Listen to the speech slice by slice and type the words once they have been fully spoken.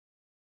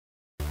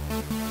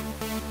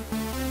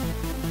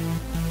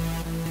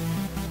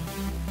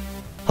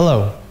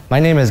Hello, my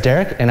name is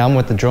Derek and I'm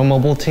with the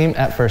DroneMobile team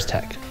at First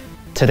Tech.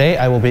 Today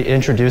I will be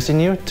introducing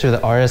you to the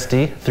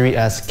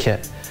RSD-3S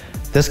kit.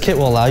 This kit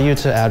will allow you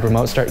to add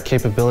remote start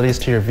capabilities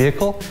to your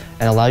vehicle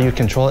and allow you to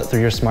control it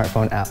through your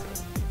smartphone app.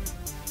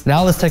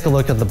 Now let's take a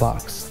look at the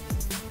box.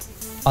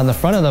 On the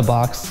front of the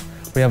box,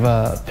 we have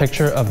a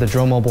picture of the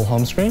DroneMobile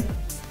home screen,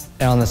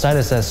 and on the side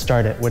it says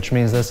Start It, which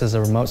means this is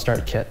a remote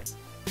start kit.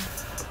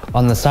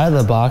 On the side of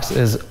the box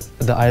is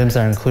the items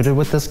that are included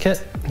with this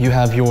kit. You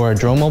have your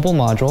DroneMobile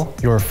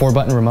module, your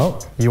 4-button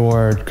remote,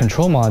 your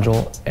control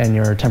module, and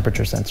your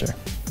temperature sensor.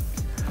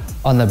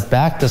 On the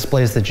back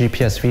displays the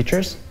GPS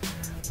features.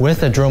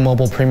 With a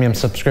DroneMobile Premium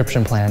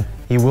subscription plan,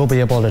 you will be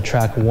able to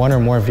track one or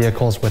more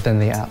vehicles within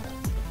the app.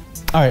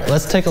 All right,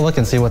 let's take a look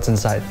and see what's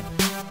inside.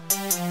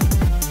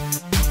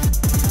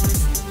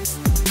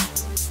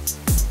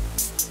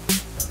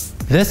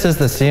 This is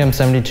the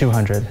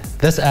CM7200.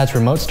 This adds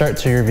remote start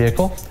to your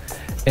vehicle.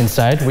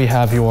 Inside, we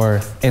have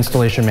your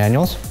installation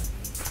manuals,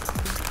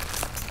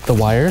 the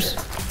wires,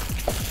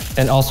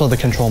 and also the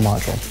control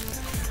module.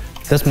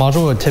 This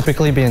module would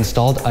typically be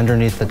installed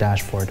underneath the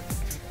dashboard.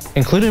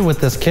 Included with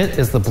this kit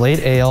is the Blade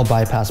AL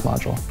bypass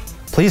module.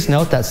 Please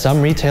note that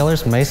some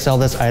retailers may sell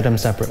this item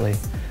separately.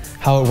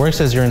 How it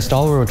works is your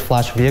installer would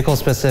flash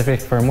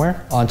vehicle-specific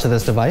firmware onto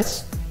this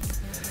device,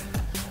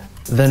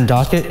 then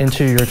dock it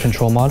into your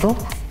control module,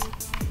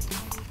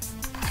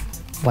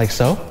 like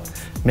so,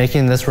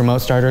 making this remote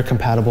starter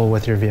compatible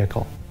with your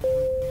vehicle.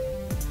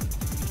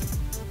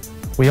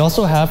 We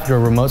also have your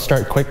remote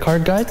start quick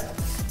card guide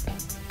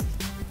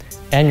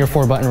and your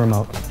 4-button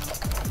remote.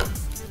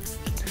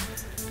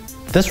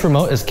 This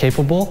remote is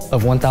capable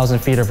of 1,000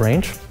 feet of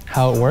range.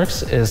 How it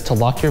works is to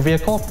lock your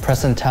vehicle,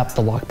 press and tap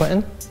the lock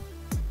button.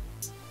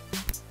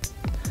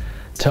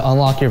 To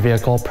unlock your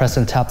vehicle, press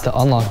and tap the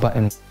unlock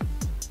button.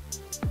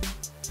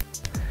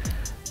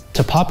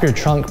 To pop your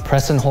trunk,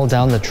 press and hold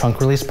down the trunk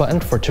release button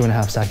for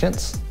 2.5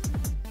 seconds.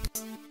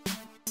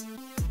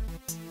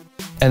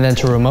 And then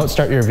to remote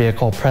start your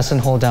vehicle, press and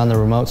hold down the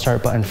remote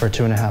start button for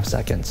 2.5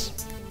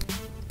 seconds.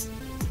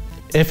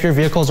 If your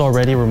vehicle is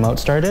already remote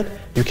started,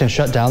 you can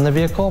shut down the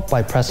vehicle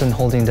by pressing and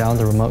holding down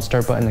the remote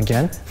start button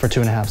again for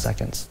 2.5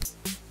 seconds.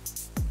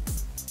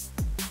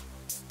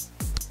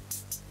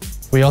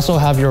 We also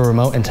have your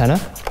remote antenna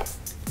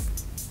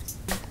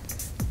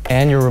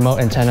and your remote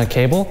antenna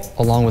cable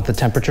along with the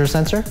temperature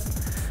sensor.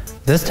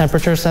 This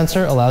temperature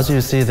sensor allows you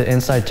to see the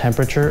inside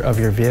temperature of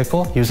your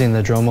vehicle using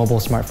the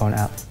DroneMobile smartphone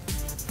app.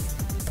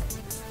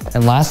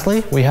 And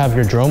lastly, we have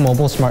your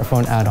DroneMobile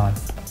smartphone add-on.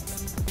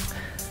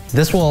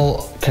 This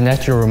will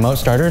connect your remote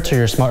starter to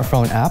your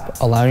smartphone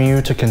app, allowing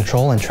you to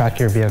control and track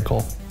your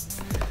vehicle.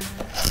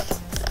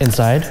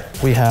 Inside,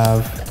 we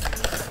have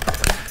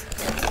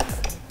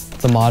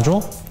the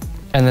module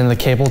and then the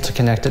cable to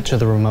connect it to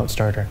the remote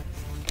starter.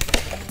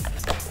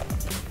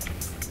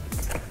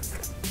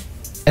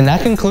 And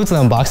that concludes the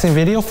unboxing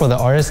video for the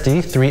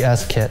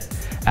RSD-3S kit.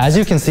 As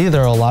you can see,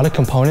 there are a lot of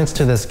components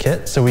to this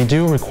kit, so we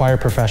do require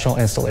professional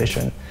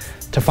installation.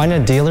 To find a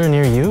dealer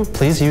near you,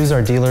 please use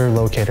our dealer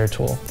locator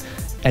tool.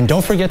 And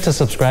don't forget to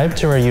subscribe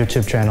to our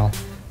YouTube channel.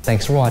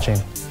 Thanks for watching.